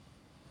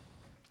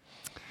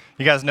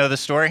You guys know this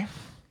story?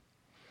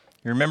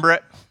 You remember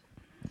it?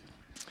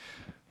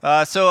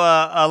 So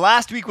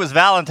last week was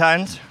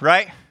Valentine's,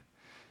 right?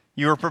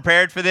 You were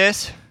prepared for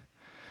this?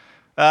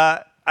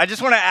 I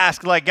just want to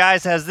ask,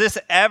 guys, has this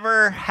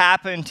ever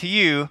happened to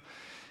you?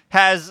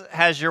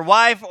 Has your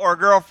wife or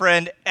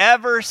girlfriend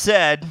ever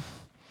said,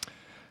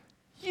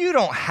 "You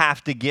don't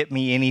have to get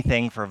me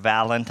anything for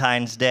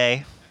Valentine's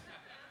Day"?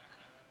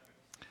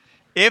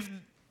 If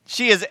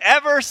she has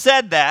ever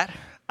said that,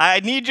 I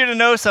need you to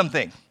know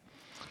something.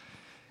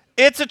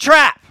 It's a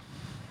trap.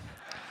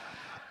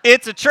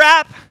 It's a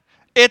trap.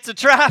 It's a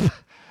trap.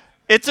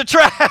 It's a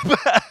trap.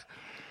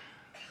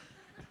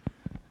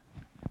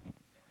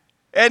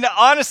 And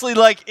honestly,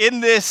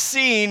 in this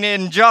scene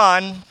in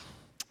John,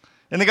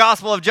 in the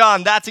Gospel of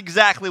John, that's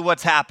exactly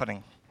what's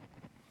happening.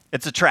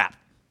 It's a trap.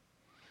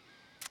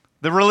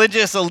 The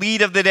religious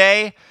elite of the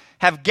day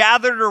have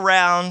gathered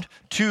around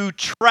to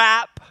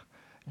trap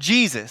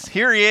Jesus.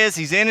 Here he is.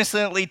 He's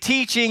innocently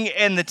teaching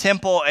in the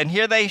temple, and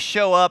here they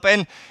show up.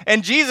 And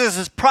Jesus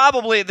is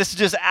probably, this is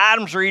just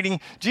Adam's reading,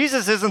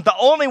 Jesus isn't the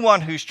only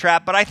one who's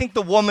trapped, but I think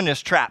the woman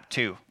is trapped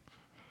too.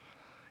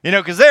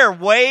 Because they're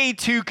way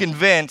too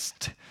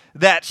convinced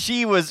that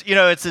she was,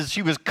 it says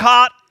she was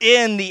caught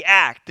in the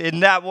act.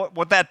 And that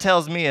what that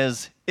tells me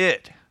is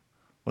it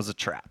was a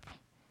trap.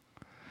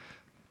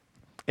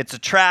 It's a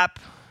trap.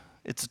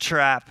 It's a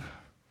trap.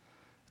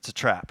 It's a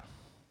trap.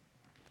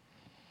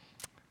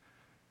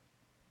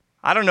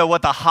 I don't know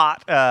what the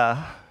hot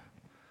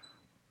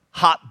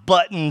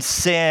button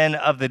sin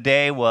of the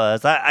day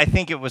was. I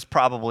think it was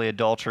probably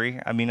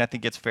adultery. I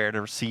think it's fair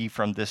to see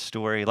from this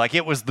story.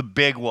 It was the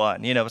big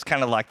one. It was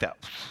kind of like that.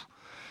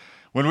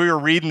 When we were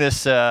reading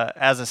this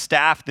as a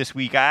staff this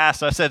week, I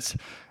said,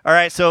 all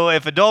right, so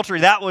if adultery,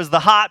 that was the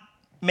hot,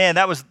 man,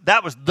 that was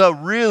the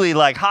really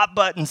hot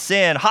button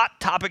sin, hot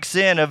topic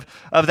sin of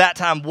that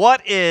time.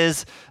 What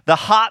is the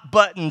hot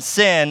button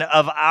sin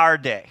of our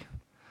day?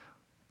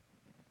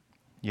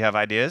 You have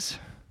ideas?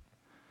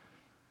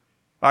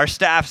 Our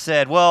staff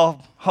said,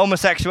 well,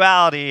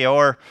 homosexuality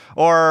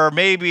or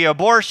maybe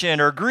abortion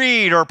or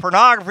greed or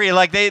pornography.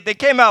 They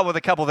came out with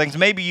a couple things.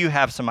 Maybe you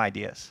have some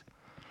ideas.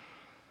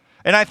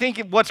 And I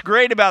think what's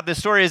great about this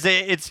story is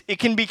it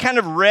can be kind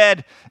of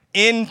read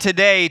in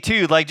today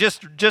too.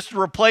 Just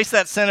replace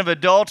that sin of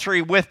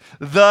adultery with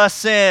the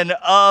sin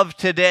of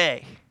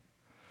today.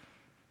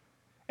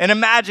 And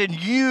imagine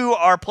you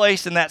are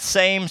placed in that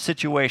same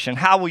situation.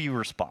 How will you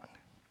respond?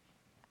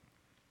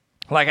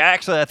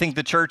 I think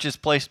the church is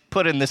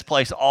put in this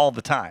place all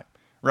the time,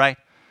 right?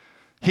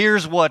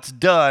 Here's what's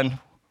done.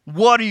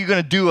 What are you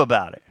going to do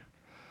about it?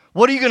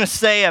 What are you going to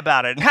say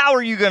about it? And how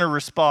are you going to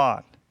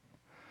respond?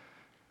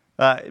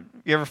 You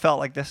ever felt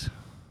like this?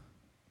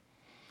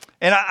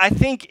 And I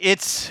think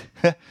it's,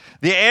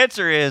 the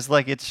answer is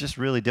it's just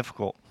really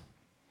difficult.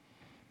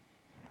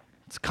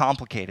 It's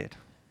complicated.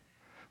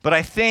 But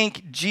I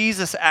think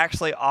Jesus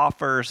actually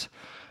offers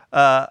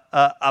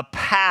a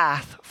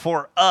path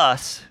for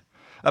us.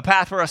 A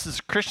path for us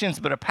as Christians,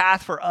 but a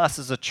path for us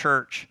as a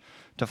church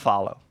to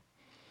follow.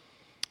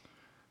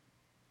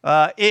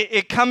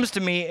 It comes to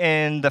me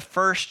in the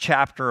first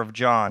chapter of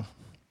John.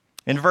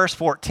 In verse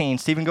 14,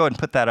 Stephen, go ahead and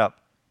put that up.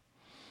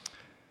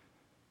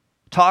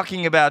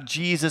 Talking about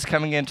Jesus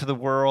coming into the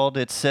world,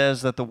 it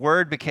says that the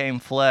Word became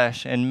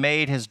flesh and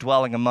made his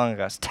dwelling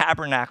among us,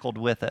 tabernacled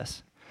with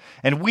us.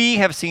 And we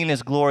have seen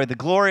his glory, the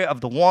glory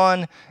of the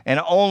one and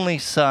only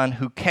Son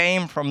who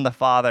came from the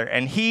Father.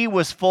 And he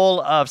was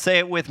full of, say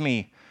it with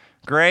me,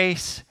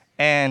 grace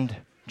and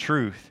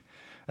truth.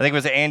 I think it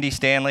was Andy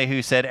Stanley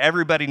who said,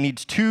 everybody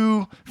needs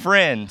two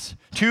friends,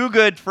 two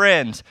good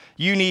friends.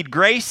 You need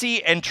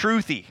Gracie and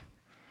Truthy,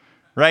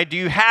 right? Do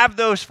you have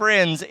those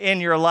friends in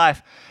your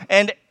life?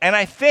 And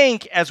I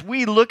think as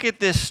we look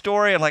at this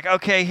story, I'm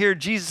okay, here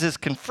Jesus is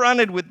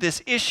confronted with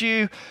this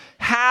issue.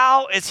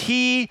 How is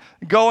he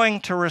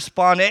going to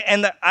respond?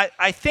 And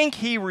I think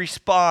he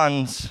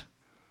responds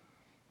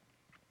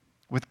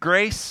with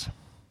grace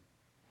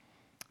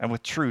and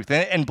with truth.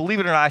 And believe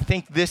it or not, I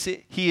think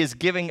he is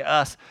giving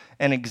us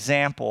an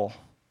example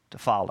to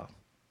follow.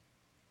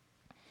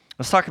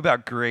 Let's talk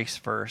about grace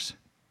first.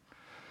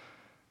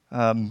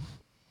 Have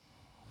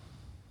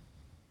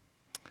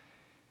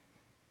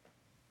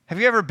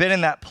you ever been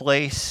in that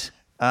place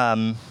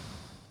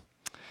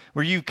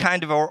where you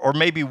kind of, or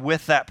maybe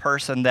with that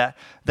person, that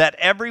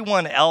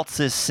everyone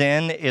else's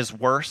sin is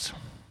worse?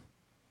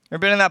 Ever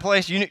been in that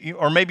place?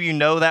 Or maybe you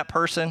know that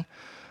person?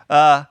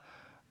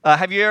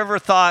 Have you ever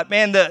thought,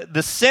 man,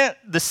 the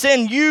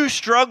sin you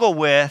struggle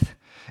with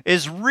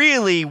is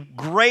really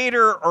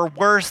greater or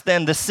worse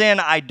than the sin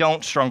I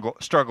don't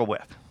struggle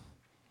with?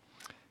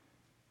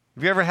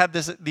 Have you ever had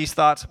these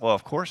thoughts? Well,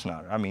 of course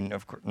not.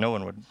 Of course, no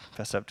one would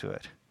fess up to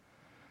it.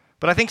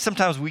 But I think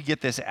sometimes we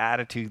get this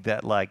attitude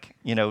that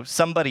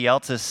somebody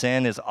else's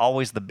sin is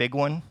always the big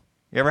one.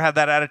 You ever have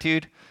that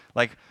attitude?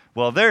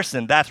 Well, their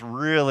sin, that's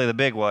really the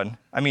big one.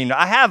 I'm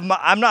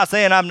not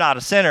saying I'm not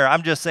a sinner.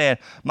 I'm just saying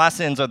my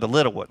sins are the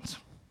little ones.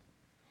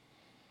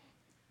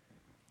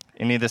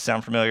 Any of this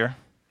sound familiar?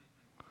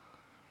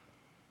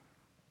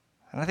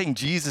 And I think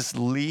Jesus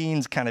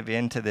leans kind of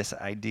into this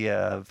idea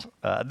of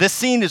this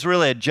scene is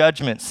really a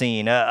judgment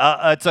scene.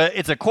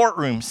 It's a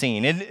courtroom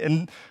scene.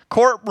 And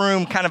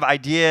courtroom kind of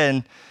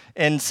idea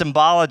and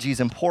symbology is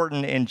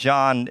important in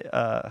John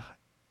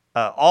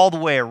all the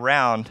way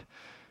around.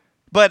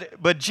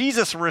 But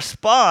Jesus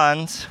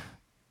responds,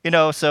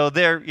 so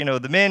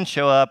the men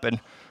show up and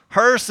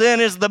her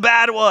sin is the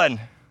bad one.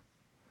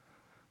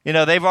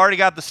 They've already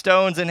got the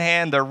stones in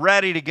hand. They're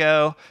ready to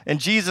go. And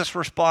Jesus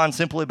responds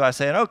simply by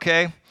saying,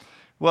 okay,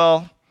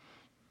 well,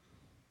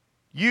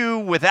 you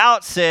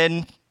without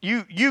sin,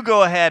 you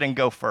go ahead and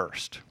go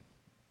first.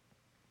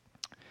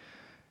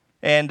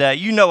 And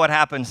you know what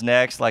happens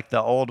next, like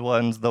the old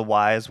ones, the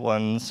wise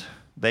ones,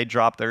 they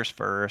drop theirs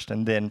first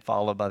and then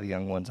followed by the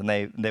young ones. And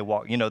they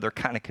walk, they're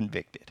kind of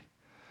convicted.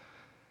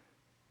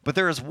 But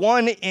there is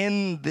one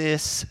in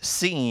this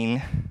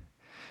scene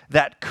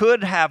that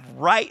could have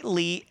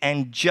rightly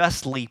and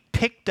justly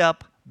picked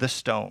up the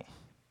stone,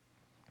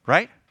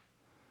 right?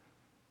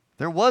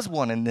 There was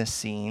one in this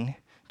scene,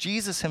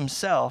 Jesus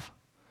himself,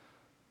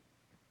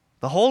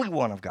 the Holy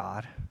One of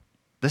God,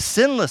 the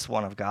sinless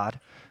One of God,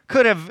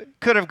 could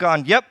have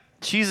gone, yep,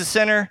 she's a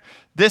sinner.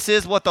 This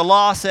is what the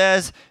law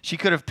says. She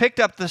could have picked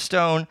up the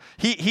stone.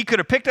 He could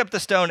have picked up the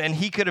stone and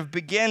he could have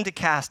begun to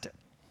cast it.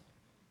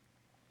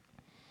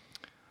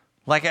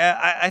 Like,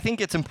 I think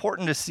it's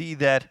important to see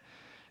that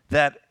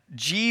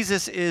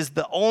Jesus is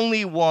the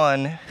only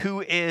one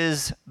who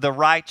is the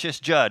righteous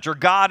judge, or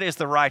God is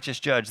the righteous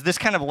judge. This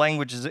kind of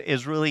language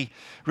is really,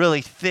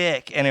 really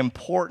thick and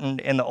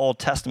important in the Old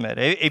Testament.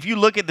 If you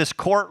look at this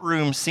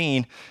courtroom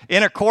scene,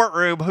 in a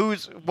courtroom,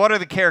 what are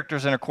the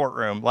characters in a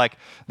courtroom? Like,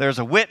 there's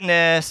a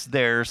witness,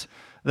 there's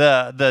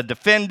the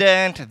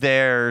defendant,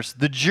 there's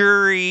the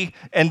jury,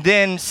 and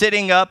then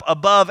sitting up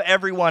above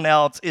everyone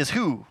else is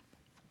who?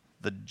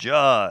 The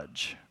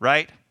judge,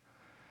 right?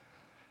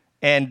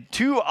 And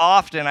too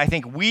often, I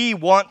think we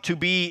want to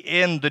be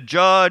in the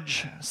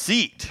judge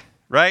seat,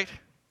 right?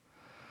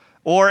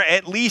 Or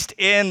at least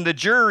in the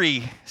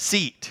jury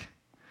seat.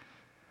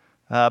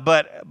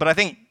 But I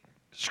think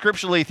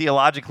scripturally,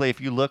 theologically,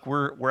 if you look,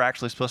 we're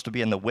actually supposed to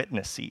be in the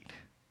witness seat.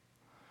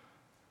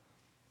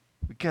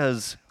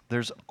 Because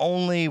there's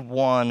only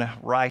one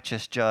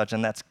righteous judge,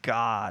 and that's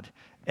God,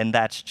 and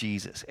that's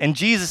Jesus. And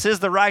Jesus is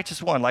the righteous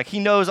one. Like, he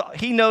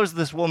knows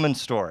this woman's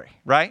story,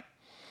 right?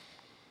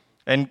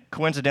 And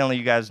coincidentally,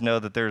 you guys know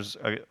that there's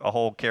a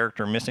whole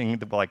character missing,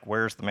 like,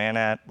 where's the man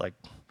at? Like,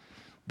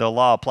 the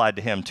law applied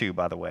to him too,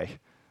 by the way.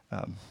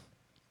 But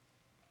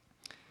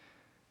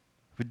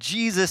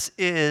Jesus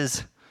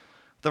is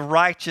the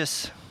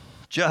righteous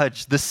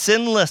judge, the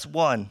sinless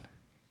one.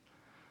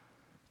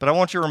 But I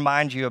want to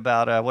remind you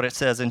about what it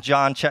says in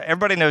John.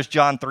 Everybody knows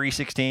John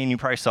 3:16. You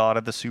probably saw it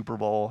at the Super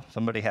Bowl.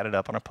 Somebody had it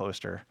up on a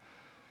poster.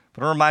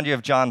 But I'll remind you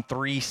of John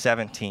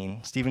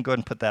 3:17. Stephen, go ahead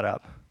and put that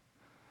up.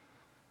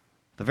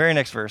 The very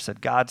next verse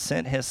said, God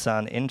sent his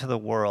son into the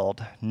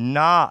world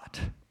not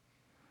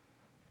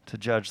to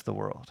judge the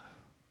world,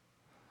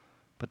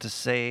 but to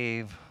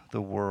save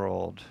the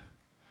world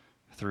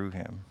through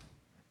him.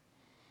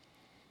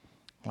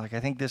 Like, I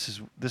think this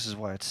is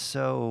why it's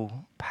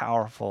so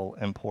powerful,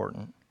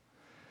 important.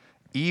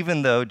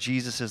 Even though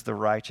Jesus is the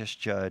righteous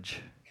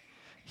judge,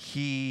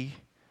 he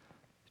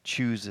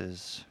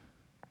chooses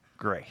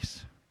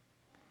grace.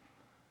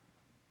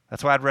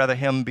 That's why I'd rather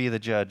him be the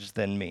judge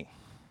than me.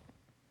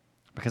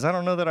 Because I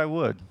don't know that I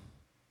would.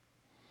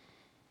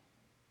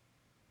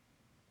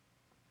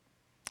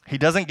 He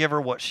doesn't give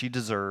her what she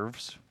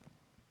deserves.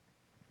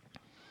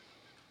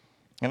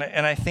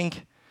 And I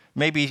think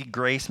maybe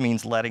grace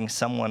means letting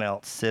someone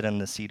else sit in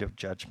the seat of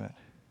judgment.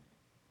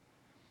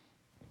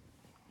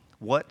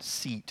 What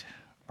seat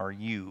are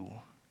you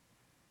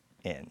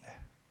in?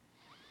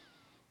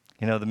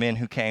 The men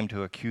who came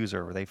to accuse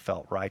her, they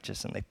felt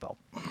righteous and they felt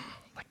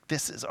like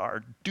this is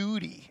our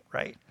duty,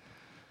 right?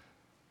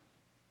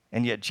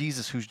 And yet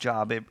Jesus, whose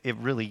job he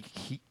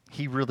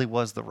really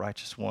was the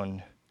righteous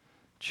one,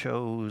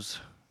 chose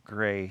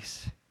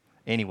grace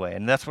anyway.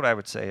 And that's what I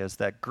would say, is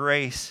that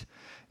grace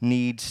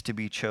needs to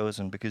be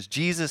chosen because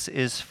Jesus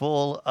is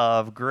full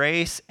of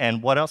grace.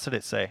 And what else did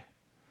it say?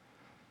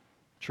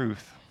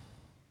 Truth.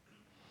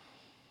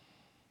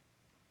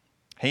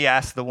 He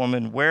asked the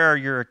woman, where are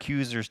your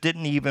accusers?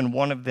 Didn't even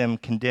one of them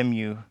condemn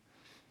you?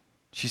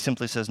 She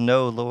simply says,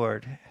 no,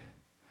 Lord.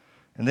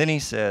 And then he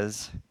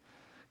says,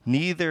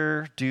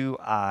 neither do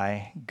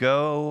I.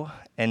 Go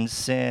and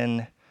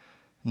sin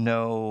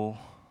no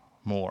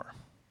more.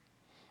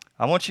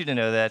 I want you to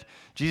know that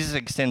Jesus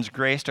extends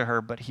grace to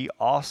her, but he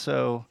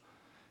also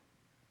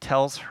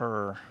tells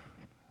her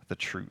the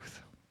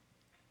truth.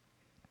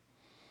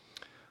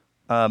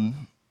 Now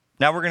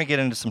we're going to get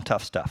into some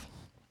tough stuff.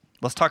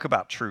 Let's talk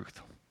about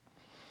truth.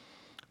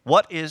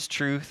 What is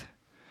truth,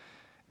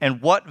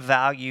 and what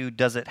value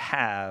does it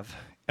have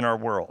in our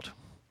world?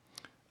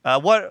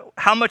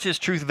 How much is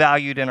truth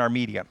valued in our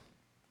media?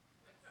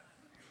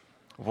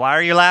 Why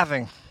are you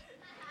laughing?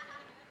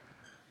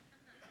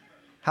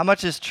 How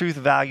much is truth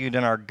valued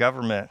in our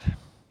government,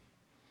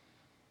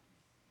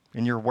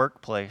 in your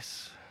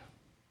workplace,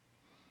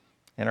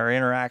 in our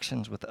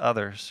interactions with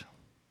others.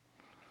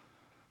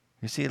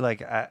 You see,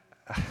 like,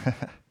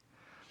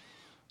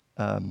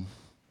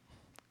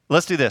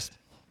 let's do this.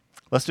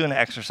 Let's do an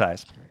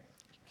exercise.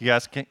 You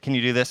guys, can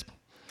you do this?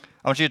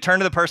 I want you to turn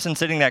to the person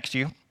sitting next to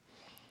you.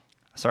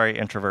 Sorry,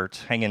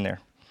 introverts, hang in there.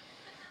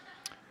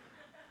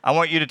 I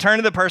want you to turn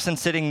to the person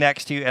sitting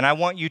next to you, and I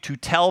want you to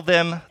tell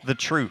them the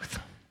truth.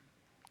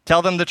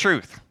 Tell them the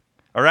truth.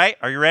 All right?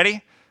 Are you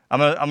ready? I'm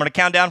gonna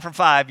count down from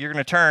 5. You're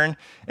gonna turn,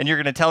 and you're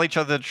gonna tell each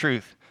other the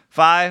truth.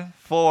 5,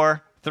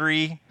 4,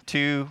 3,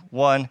 2,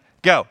 1,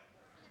 go.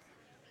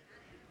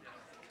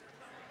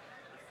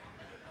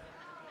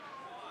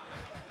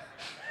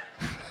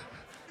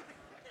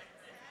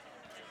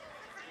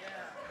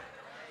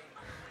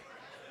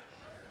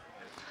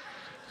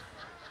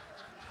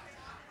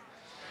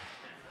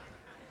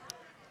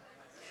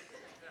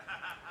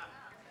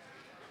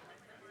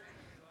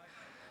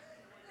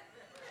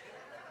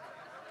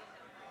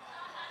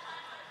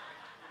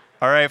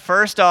 All right,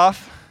 first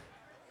off,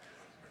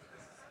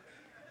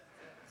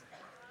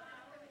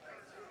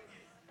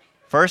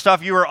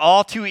 you were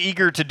all too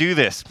eager to do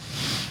this.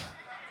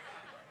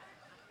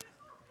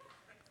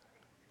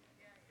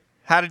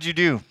 How did you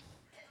do?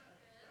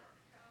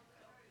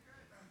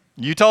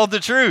 You told the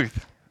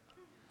truth.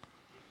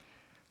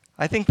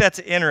 I think that's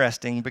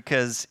interesting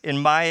because in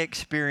my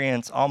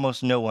experience,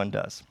 almost no one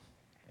does.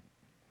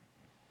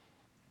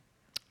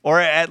 Or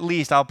at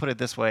least, I'll put it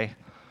this way,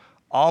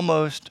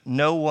 almost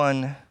no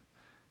one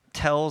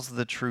tells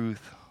the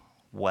truth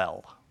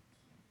well.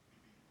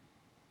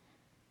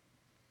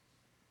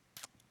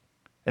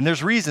 And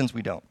there's reasons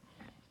we don't.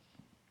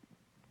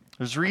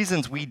 There's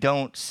reasons we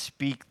don't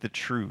speak the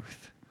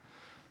truth.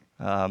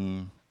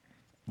 Maybe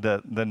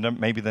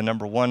the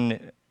number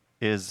one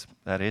is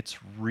that it's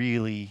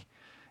really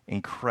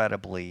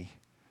incredibly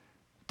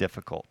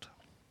difficult.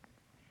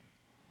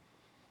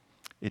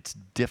 It's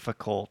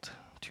difficult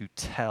to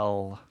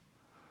tell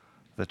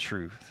the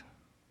truth.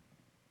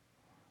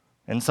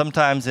 And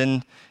sometimes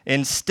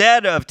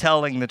instead of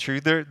telling the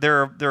truth,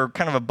 there are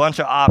kind of a bunch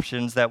of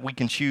options that we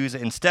can choose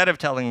instead of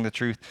telling the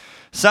truth.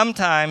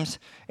 Sometimes,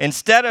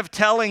 instead of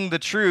telling the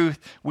truth,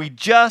 we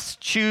just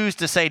choose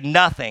to say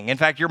nothing. In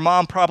fact, your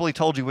mom probably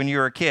told you when you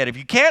were a kid, if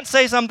you can't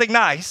say something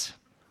nice,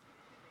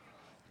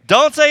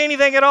 don't say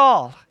anything at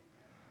all.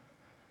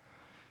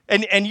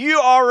 And you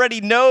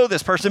already know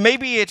this person.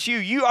 Maybe it's you.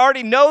 You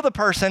already know the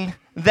person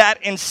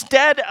that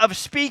instead of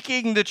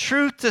speaking the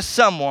truth to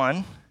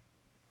someone,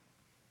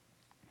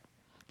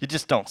 you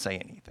just don't say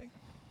anything.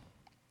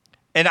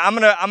 And I'm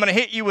gonna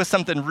hit you with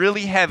something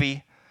really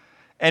heavy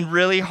and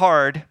really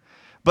hard,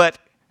 but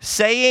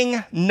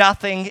saying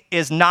nothing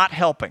is not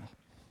helping.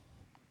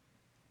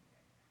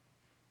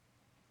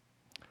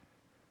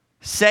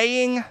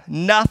 Saying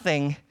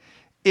nothing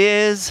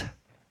is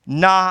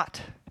not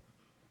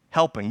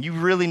helping. You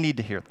really need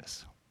to hear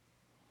this.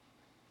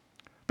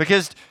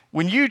 Because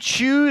when you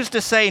choose to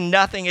say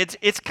nothing, it's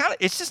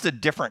just a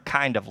different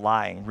kind of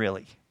lying,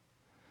 really.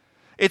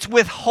 It's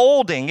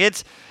withholding.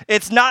 It's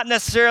not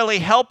necessarily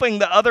helping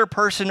the other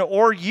person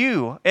or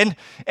you. And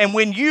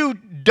when you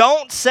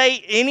don't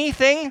say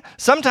anything,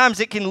 sometimes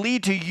it can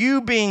lead to you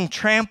being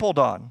trampled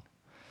on.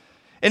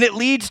 And it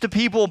leads to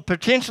people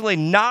potentially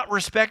not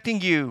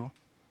respecting you.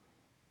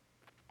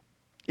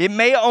 It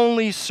may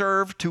only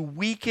serve to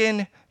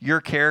weaken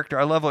your character.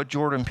 I love what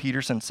Jordan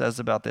Peterson says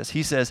about this.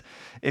 He says,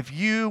 if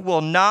you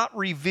will not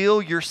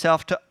reveal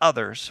yourself to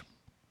others,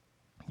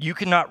 you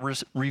cannot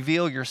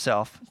reveal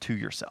yourself to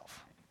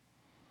yourself.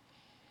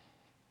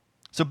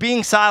 So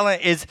being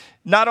silent is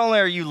not only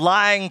are you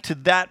lying to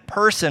that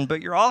person,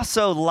 but you're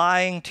also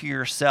lying to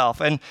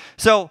yourself. And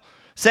so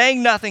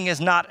saying nothing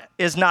is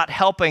not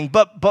helping.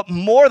 But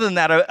more than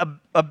that,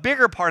 a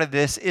bigger part of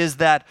this is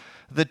that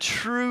the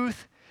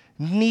truth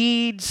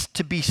needs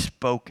to be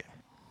spoken.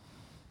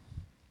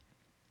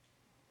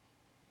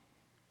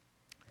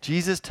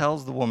 Jesus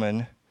tells the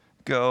woman,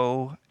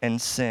 go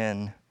and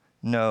sin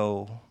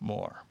no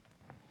more.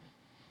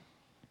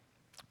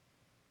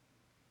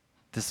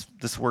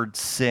 This word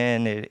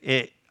sin,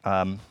 it's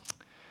an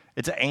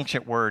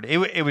ancient word.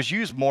 It was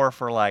used more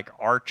for like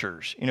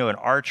archers. You know, in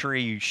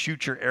archery, you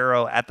shoot your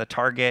arrow at the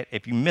target.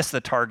 If you miss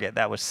the target,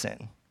 that was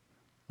sin.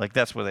 Like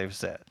that's what they've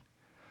said.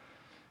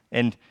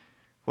 And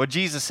what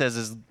Jesus says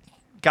is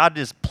God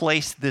has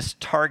placed this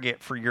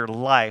target for your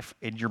life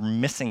and you're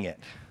missing it.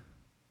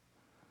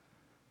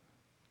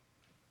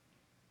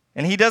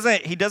 And he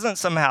doesn't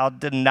somehow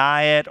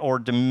deny it or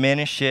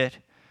diminish it.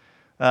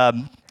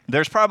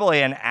 There's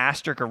probably an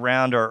asterisk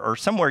around or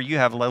somewhere you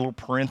have little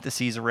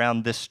parentheses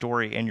around this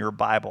story in your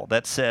Bible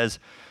that says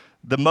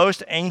the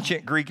most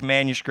ancient Greek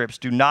manuscripts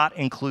do not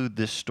include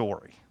this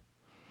story.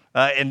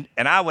 And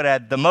I would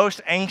add the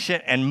most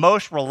ancient and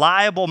most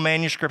reliable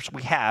manuscripts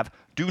we have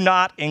do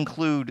not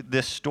include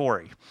this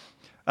story.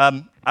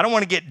 I don't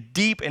want to get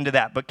deep into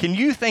that, but can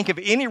you think of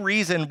any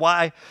reason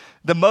why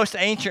the most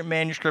ancient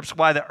manuscripts,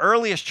 why the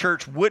earliest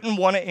church wouldn't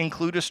want to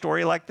include a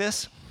story like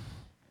this?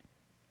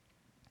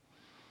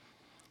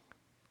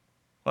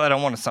 Well, I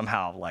don't want to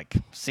somehow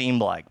seem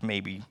like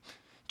maybe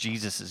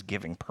Jesus is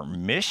giving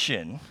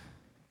permission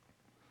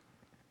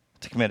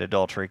to commit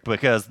adultery,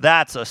 because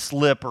that's a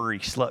slippery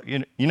slope.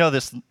 You know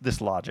this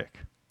logic.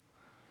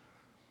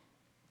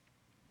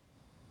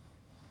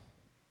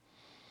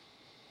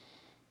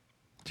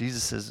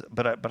 Jesus says,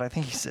 but I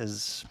think he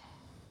says,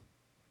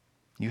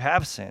 you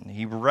have sinned.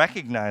 He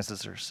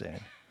recognizes her sin.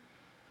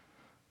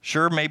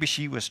 Sure, maybe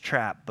she was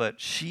trapped,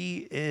 but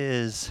she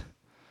is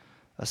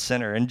a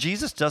sinner. And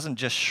Jesus doesn't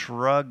just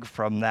shrug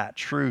from that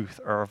truth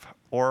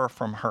or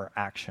from her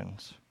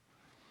actions,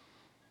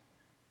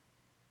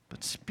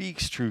 but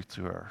speaks truth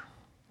to her.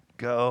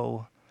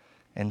 Go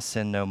and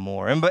sin no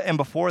more. And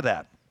before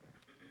that,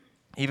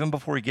 even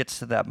before he gets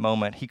to that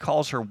moment, he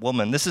calls her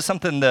woman. This is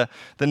something the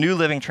New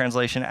Living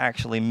Translation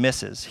actually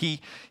misses.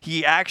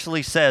 He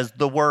actually says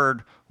the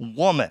word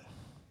woman.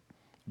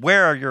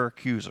 Where are your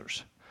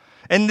accusers?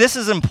 And this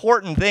is an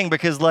important thing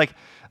because like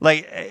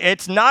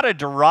it's not a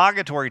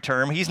derogatory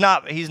term. He's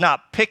not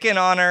picking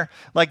on her.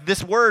 Like,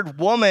 this word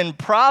woman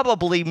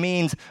probably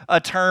means a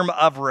term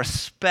of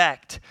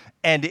respect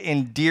and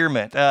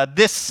endearment.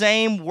 This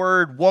same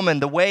word woman,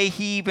 the way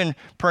he even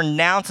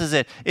pronounces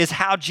it, is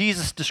how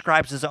Jesus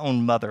describes his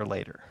own mother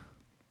later.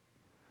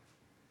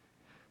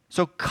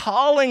 So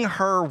calling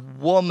her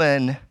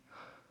woman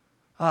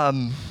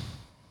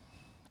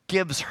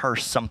gives her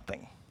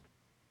something.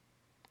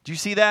 Do you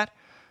see that?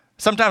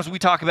 Sometimes we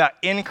talk about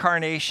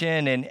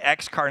incarnation and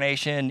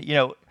excarnation.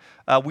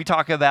 We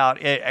talk about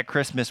at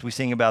Christmas, we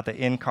sing about the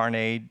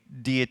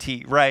incarnate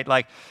deity, right?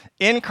 Like,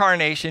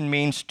 incarnation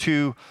means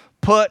to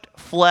put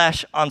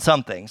flesh on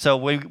something. So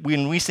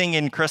when we sing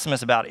in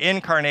Christmas about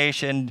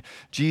incarnation,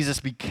 Jesus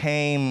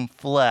became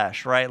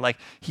flesh, right? Like,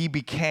 he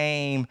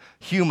became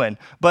human.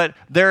 But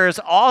there is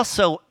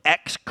also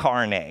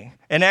excarnate.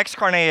 And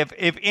excarnate,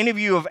 if any of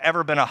you have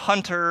ever been a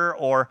hunter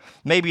or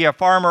maybe a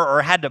farmer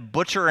or had to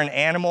butcher an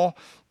animal,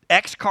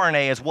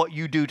 excarnate is what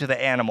you do to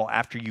the animal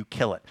after you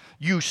kill it.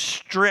 You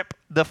strip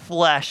the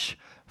flesh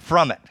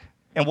from it.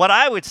 And what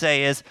I would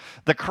say is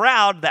the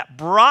crowd that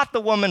brought the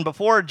woman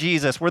before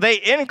Jesus, were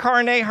they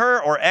incarnate her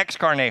or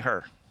excarnate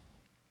her?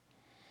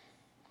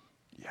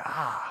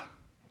 Yeah.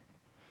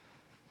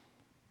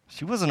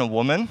 She wasn't a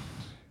woman.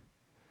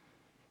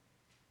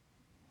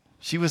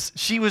 She was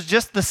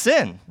just the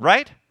sin,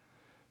 right?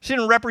 She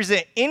didn't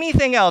represent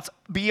anything else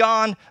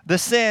beyond the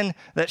sin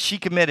that she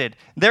committed.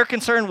 Their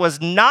concern was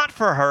not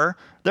for her.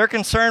 Their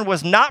concern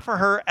was not for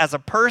her as a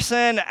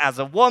person, as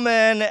a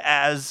woman,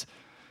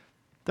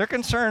 their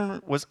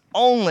concern was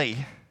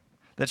only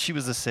that she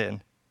was a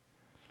sin.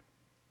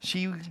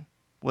 She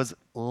was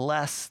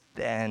less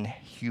than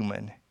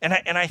human. And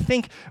I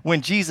think when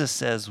Jesus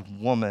says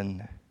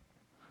woman,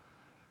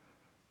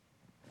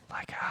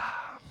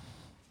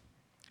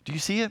 do you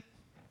see it?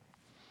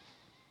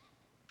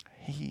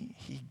 He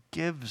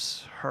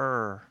gives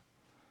her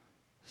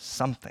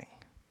something.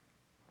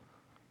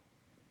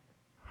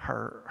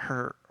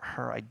 Her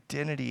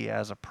identity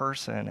as a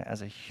person,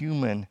 as a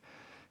human,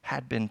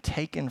 had been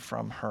taken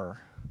from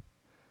her.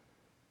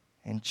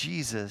 And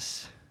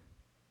Jesus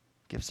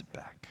gives it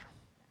back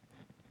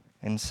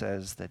and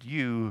says that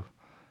you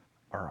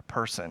are a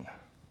person.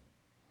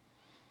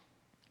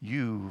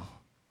 You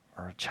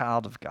are a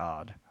child of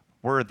God,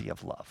 worthy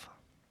of love,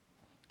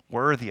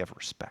 worthy of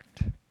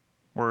respect,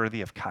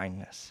 worthy of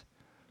kindness,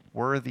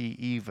 worthy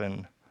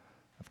even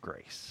of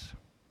grace.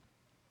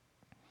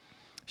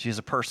 She is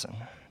a person,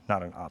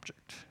 not an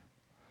object.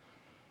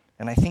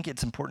 And I think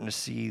it's important to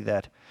see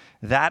that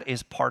that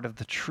is part of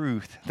the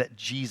truth that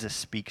Jesus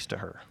speaks to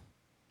her.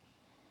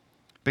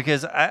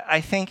 Because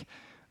I think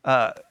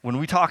when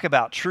we talk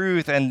about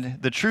truth,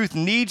 and the truth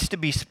needs to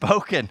be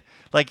spoken,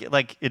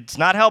 like it's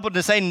not helpful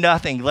to say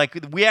nothing. Like,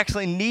 we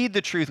actually need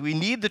the truth. We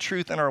need the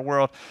truth in our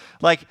world.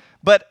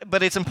 But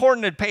it's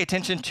important to pay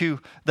attention to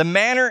the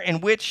manner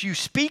in which you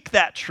speak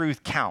that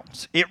truth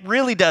counts. It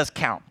really does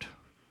count.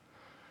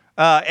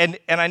 And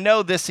I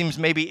know this seems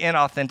maybe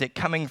inauthentic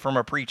coming from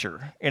a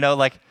preacher.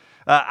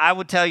 I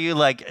would tell you,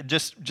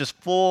 just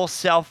full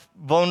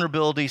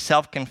self-vulnerability,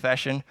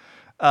 self-confession.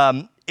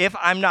 If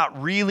I'm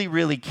not really,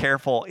 really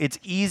careful, it's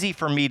easy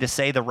for me to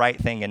say the right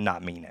thing and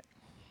not mean it.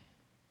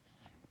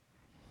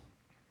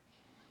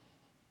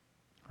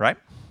 Right?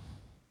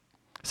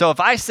 So if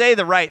I say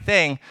the right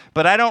thing,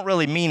 but I don't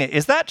really mean it,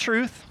 is that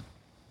truth?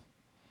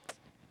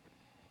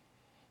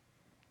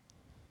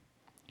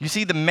 You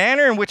see, the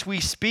manner in which we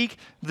speak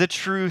the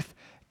truth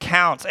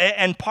counts.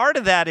 And part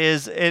of that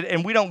is,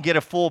 and we don't get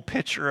a full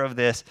picture of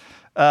this,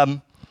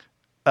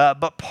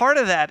 but part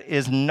of that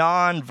is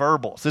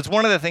nonverbals. It's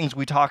one of the things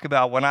we talk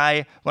about when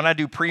I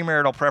do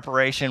premarital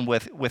preparation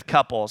with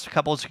couples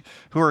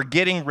who are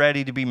getting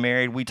ready to be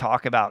married. We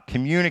talk about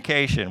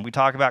communication. We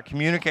talk about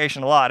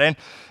communication a lot,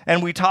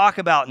 and we talk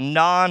about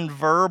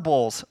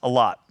nonverbals a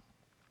lot.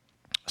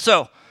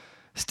 So,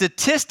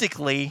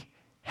 statistically,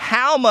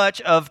 how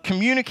much of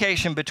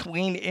communication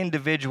between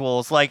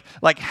individuals, like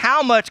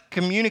how much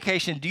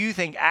communication do you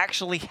think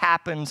actually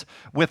happens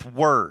with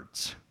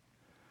words?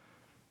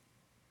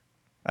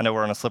 I know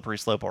we're on a slippery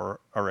slope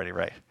already,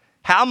 right?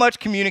 How much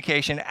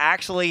communication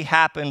actually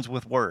happens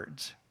with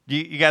words?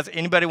 You guys,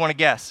 anybody want to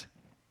guess?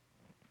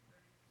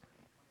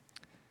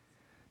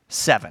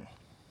 7.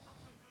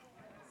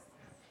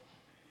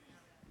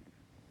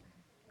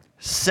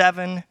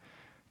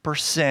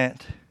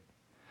 7%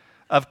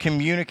 of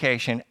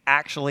communication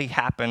actually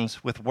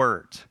happens with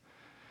words.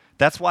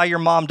 That's why your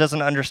mom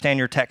doesn't understand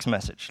your text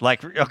message.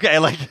 Like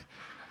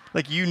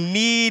you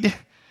need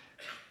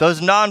those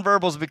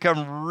nonverbals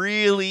become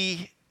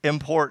really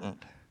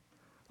important.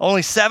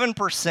 Only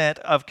 7%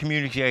 of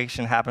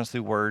communication happens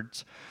through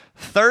words.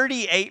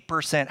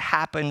 38%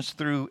 happens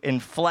through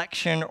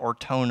inflection or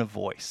tone of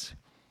voice.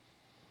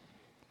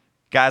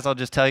 Guys, I'll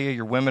just tell you,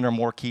 your women are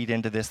more keyed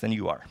into this than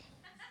you are.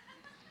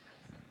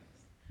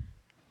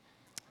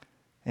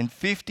 And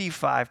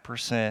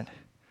 55%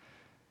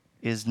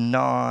 is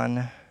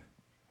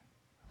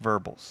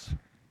non-verbals.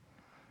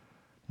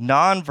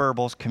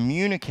 Nonverbals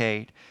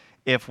communicate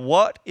if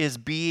what is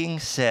being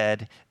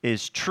said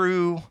is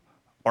true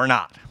or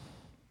not.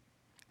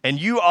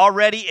 And you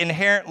already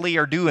inherently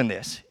are doing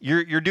this.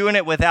 You're doing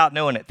it without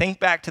knowing it. Think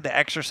back to the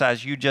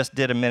exercise you just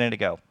did a minute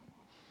ago,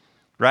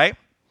 right?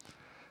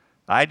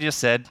 I just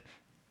said,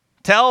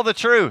 tell the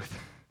truth.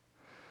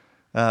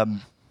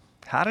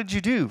 How did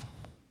you do?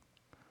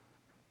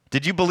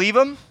 Did you believe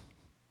him?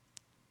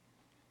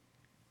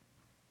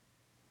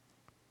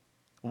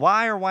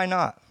 Why or why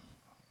not?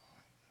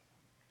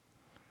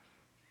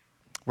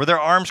 Were their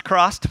arms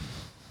crossed?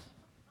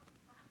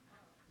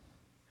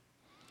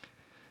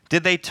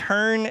 Did they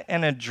turn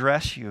and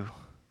address you?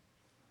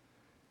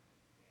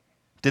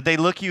 Did they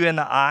look you in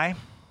the eye?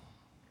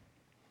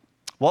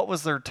 What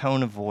was their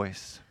tone of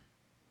voice?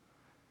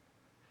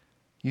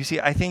 You see,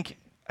 I think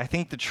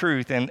the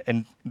truth,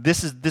 and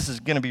this is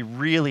going to be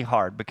really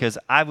hard because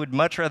I would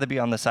much rather be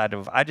on the side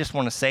of I just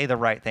want to say the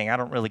right thing. I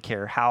don't really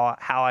care how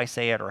I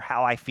say it or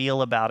how I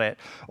feel about it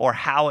or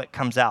how it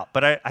comes out.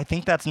 But I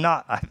think that's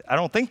not, I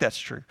don't think that's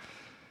true.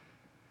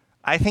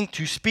 I think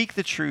to speak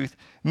the truth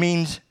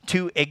means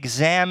to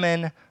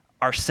examine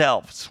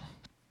ourselves.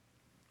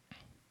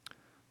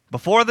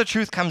 Before the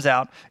truth comes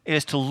out, it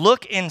is to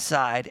look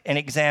inside and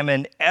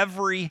examine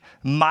every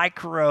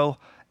micro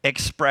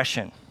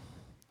expression.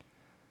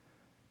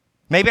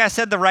 Maybe I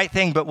said the right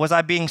thing, but was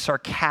I being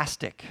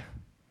sarcastic?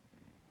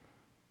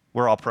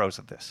 We're all pros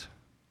at this.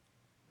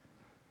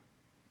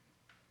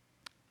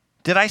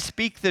 Did I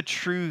speak the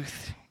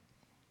truth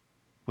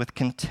with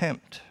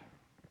contempt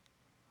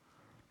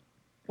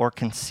or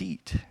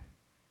conceit?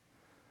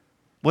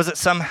 Was it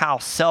somehow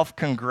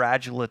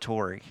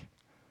self-congratulatory?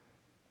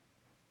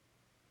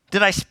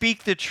 Did I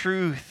speak the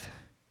truth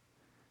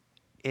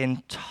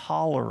in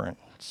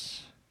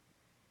tolerance?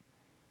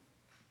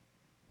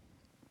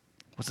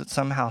 Was it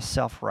somehow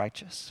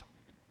self-righteous?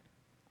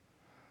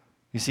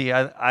 You see,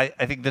 I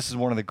think this is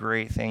one of the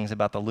great things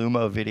about the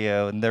Lumo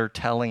video and their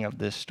telling of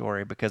this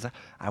story because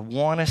I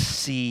want to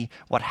see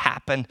what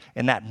happened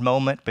in that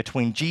moment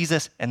between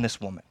Jesus and this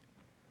woman,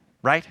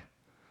 right?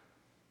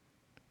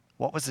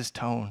 What was his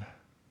tone?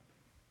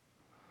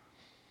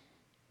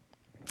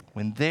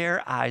 When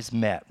their eyes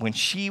met, when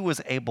she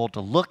was able to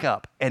look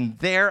up and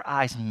their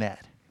eyes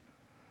met,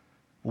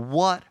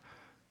 what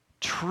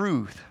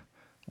truth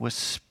was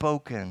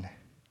spoken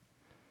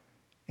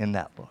in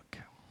that look?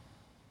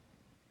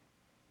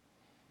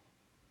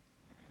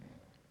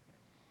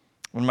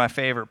 One of my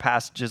favorite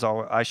passages,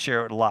 I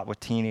share it a lot with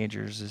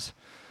teenagers, is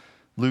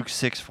Luke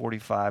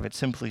 6:45. It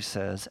simply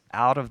says,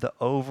 out of the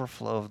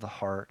overflow of the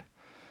heart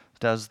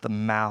does the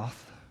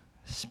mouth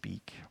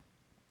speak.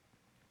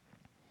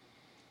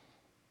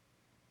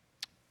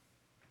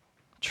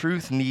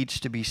 Truth needs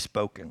to be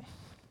spoken.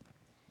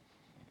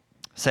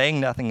 Saying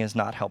nothing is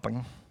not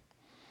helping,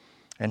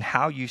 and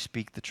how you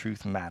speak the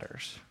truth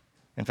matters.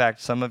 In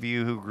fact, some of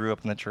you who grew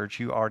up in the church,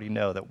 you already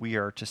know that we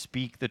are to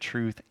speak the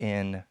truth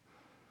in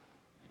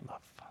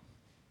love.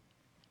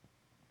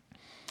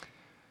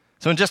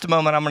 So in just a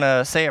moment, I'm going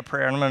to say a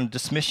prayer, and I'm going to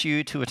dismiss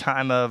you to a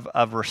time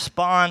of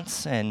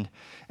response and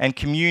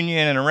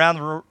communion. And around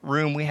the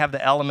room, we have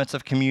the elements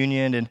of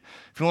communion. And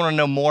if you want to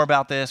know more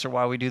about this or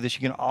why we do this,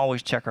 you can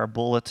always check our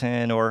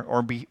bulletin,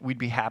 or we'd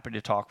be happy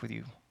to talk with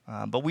you.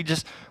 But we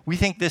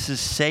think this is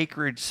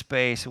sacred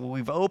space.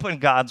 We've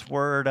opened God's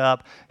word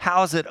up.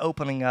 How is it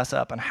opening us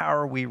up, and how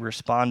are we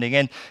responding?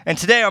 And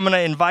today I'm going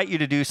to invite you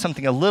to do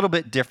something a little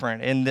bit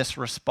different in this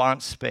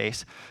response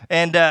space.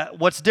 And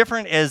what's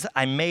different is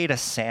I made a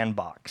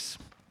sandbox.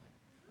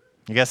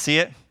 You guys see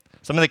it?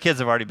 Some of the kids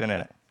have already been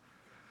in it.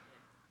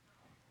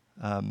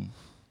 And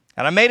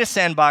I made a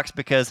sandbox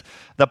because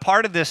the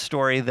part of this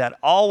story that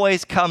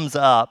always comes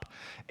up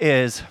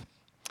is,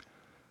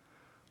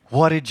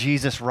 what did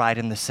Jesus write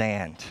in the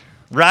sand?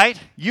 Right?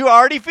 You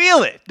already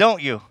feel it,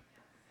 don't you?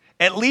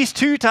 At least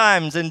 2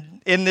 times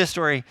in this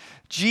story,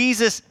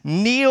 Jesus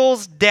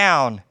kneels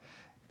down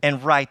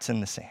and writes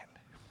in the sand.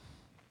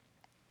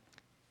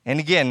 And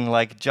again,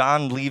 like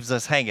John leaves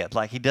us hanging.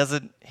 Like he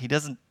doesn't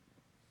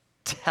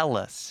tell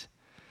us.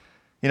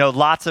 You know,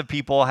 lots of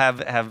people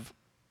have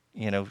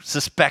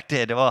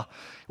suspected. Well,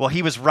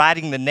 he was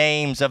writing the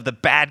names of the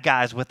bad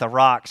guys with the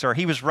rocks, or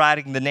he was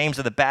writing the names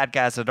of the bad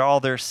guys and all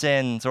their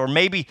sins, or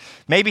maybe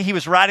he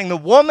was writing the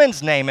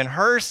woman's name and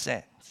her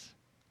sins.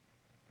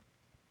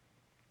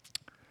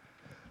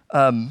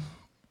 I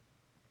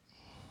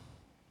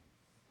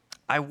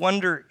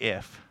wonder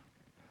if,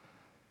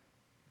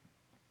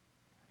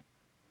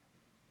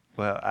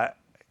 I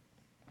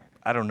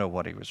don't know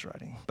what he was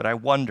writing, but I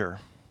wonder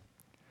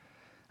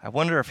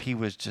if he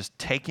was just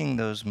taking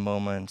those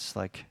moments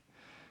like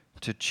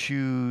to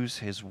choose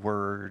his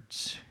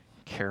words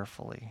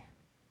carefully.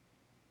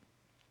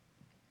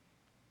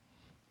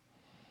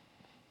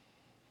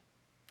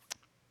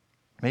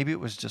 Maybe it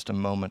was just a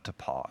moment to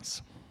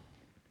pause.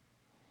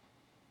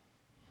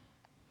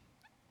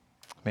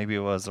 Maybe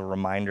it was a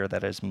reminder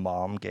that his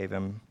mom gave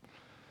him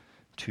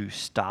to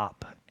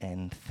stop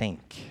and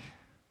think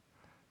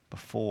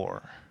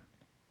before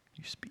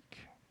you speak.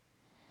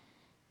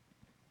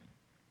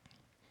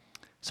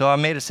 So I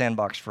made a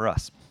sandbox for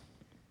us.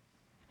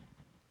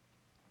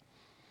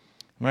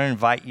 I'm going to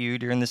invite you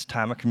during this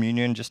time of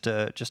communion just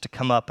to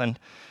come up and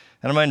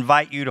I'm going to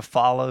invite you to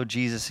follow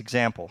Jesus'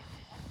 example.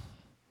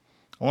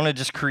 I want to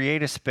just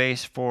create a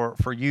space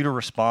for you to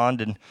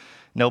respond, and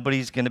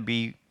nobody's going to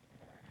be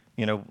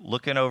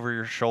looking over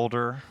your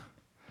shoulder.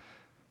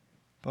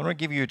 But I want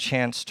to give you a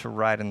chance to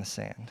write in the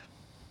sand.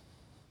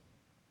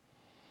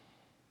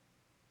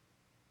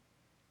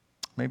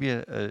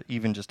 Maybe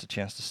even just a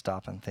chance to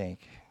stop and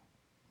think.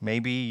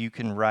 Maybe you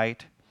can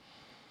write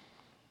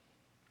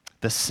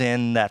the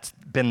sin that's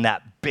been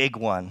that big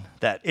one.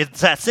 That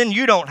it's that sin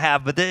you don't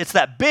have, but it's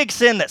that big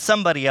sin that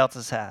somebody else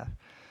has had.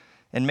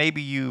 And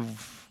maybe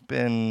you've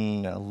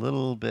been a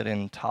little bit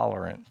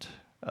intolerant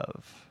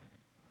of.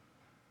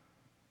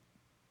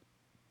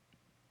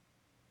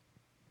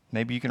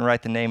 Maybe you can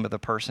write the name of the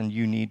person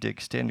you need to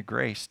extend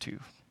grace to.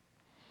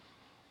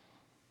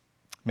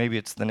 Maybe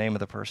it's the name of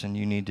the person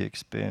you need to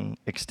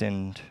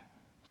extend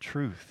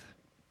truth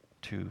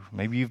to.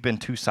 Maybe you've been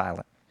too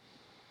silent.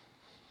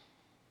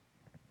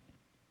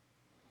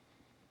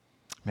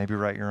 Maybe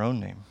write your own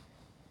name.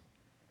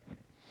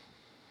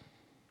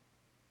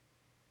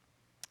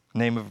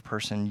 Name of a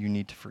person you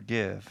need to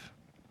forgive.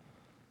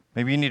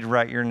 Maybe you need to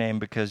write your name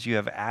because you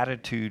have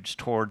attitudes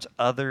towards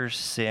others'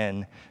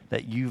 sin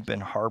that you've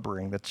been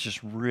harboring that's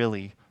just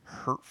really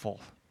hurtful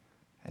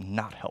and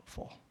not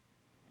helpful.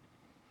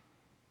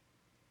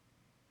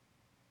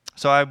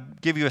 So I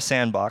give you a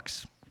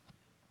sandbox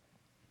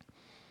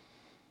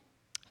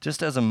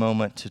just as a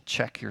moment to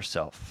check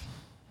yourself.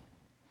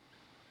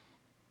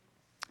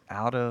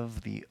 Out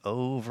of the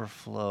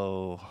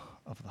overflow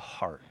of the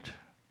heart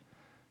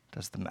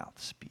does the mouth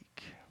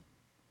speak.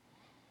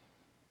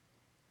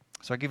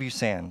 So I give you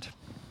sand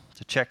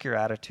to check your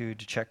attitude,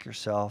 to check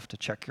yourself, to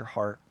check your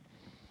heart.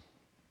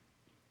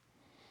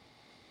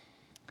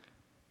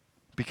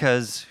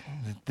 Because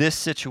this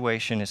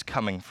situation is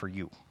coming for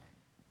you.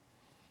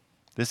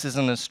 This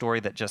isn't a story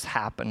that just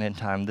happened in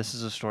time. This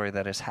is a story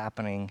that is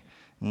happening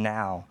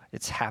now.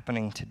 It's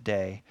happening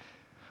today.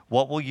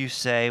 What will you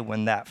say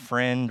when that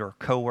friend or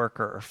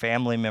coworker or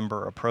family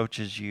member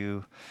approaches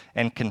you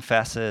and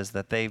confesses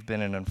that they've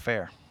been in an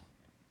affair?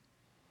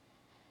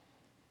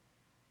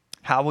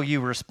 How will you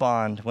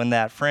respond when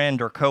that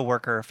friend or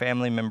coworker or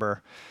family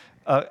member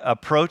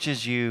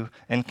approaches you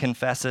and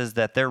confesses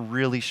that they're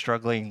really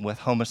struggling with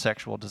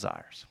homosexual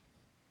desires?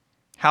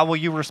 How will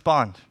you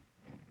respond?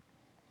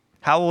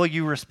 How will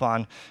you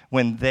respond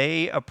when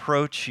they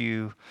approach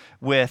you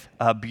with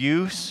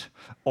abuse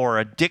or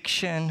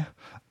addiction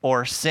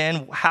or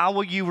sin? How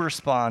will you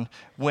respond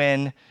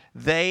when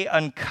they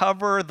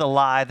uncover the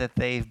lie that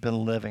they've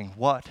been living?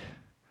 What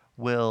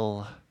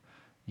will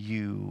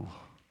you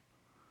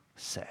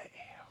say?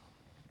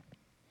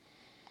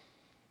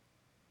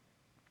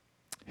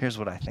 Here's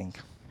what I think.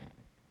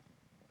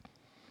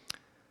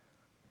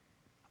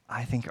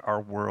 I think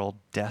our world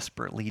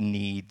desperately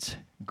needs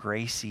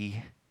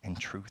Gracie and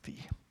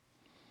Truthy.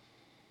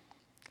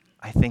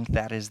 I think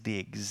that is the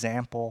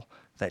example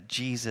that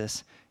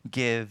Jesus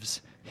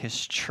gives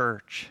his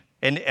church.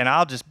 And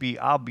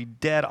I'll be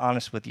dead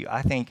honest with you.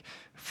 I think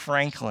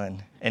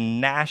Franklin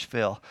and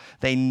Nashville,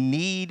 they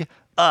need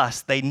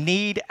us. They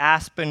need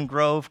Aspen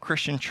Grove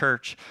Christian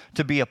Church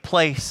to be a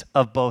place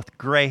of both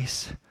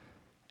grace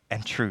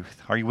and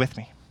truth. Are you with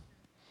me?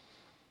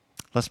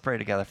 Let's pray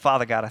together.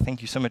 Father God, I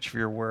thank you so much for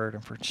your word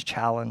and for its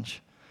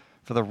challenge,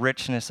 for the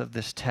richness of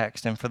this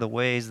text and for the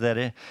ways that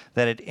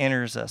it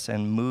enters us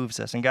and moves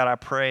us. And God, I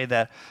pray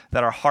that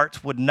our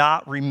hearts would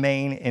not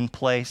remain in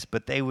place,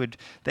 but they would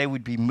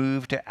be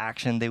moved to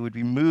action. They would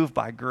be moved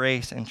by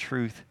grace and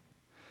truth.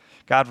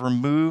 God,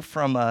 remove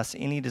from us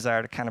any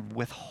desire to kind of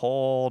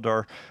withhold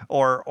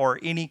or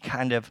any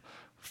kind of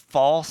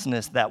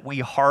falseness that we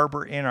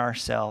harbor in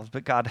ourselves.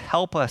 But God,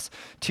 help us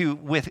to,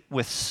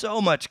 with so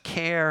much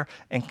care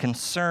and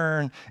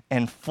concern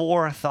and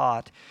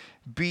forethought,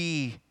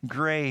 be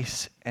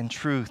grace and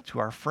truth to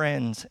our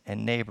friends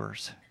and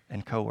neighbors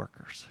and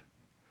coworkers.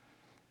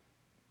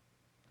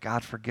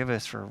 God, forgive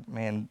us for,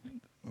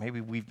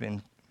 maybe we've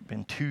been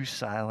been too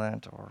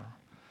silent or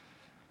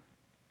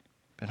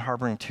been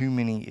harboring too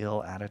many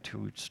ill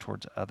attitudes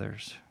towards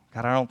others.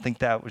 God, I don't think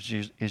that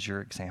is your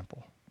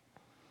example.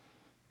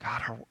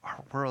 God,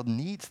 our world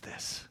needs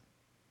this.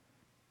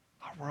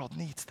 Our world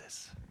needs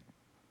this.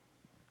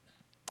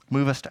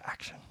 Move us to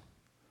action.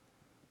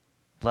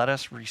 Let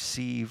us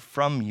receive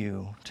from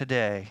you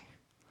today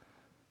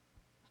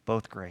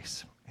both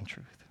grace and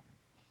truth.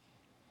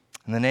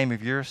 In the name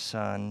of your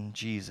Son,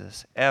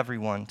 Jesus,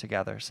 everyone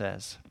together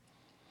says,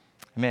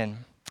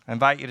 Amen. I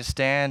invite you to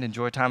stand,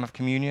 enjoy time of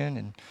communion,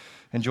 and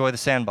enjoy the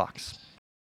sandbox.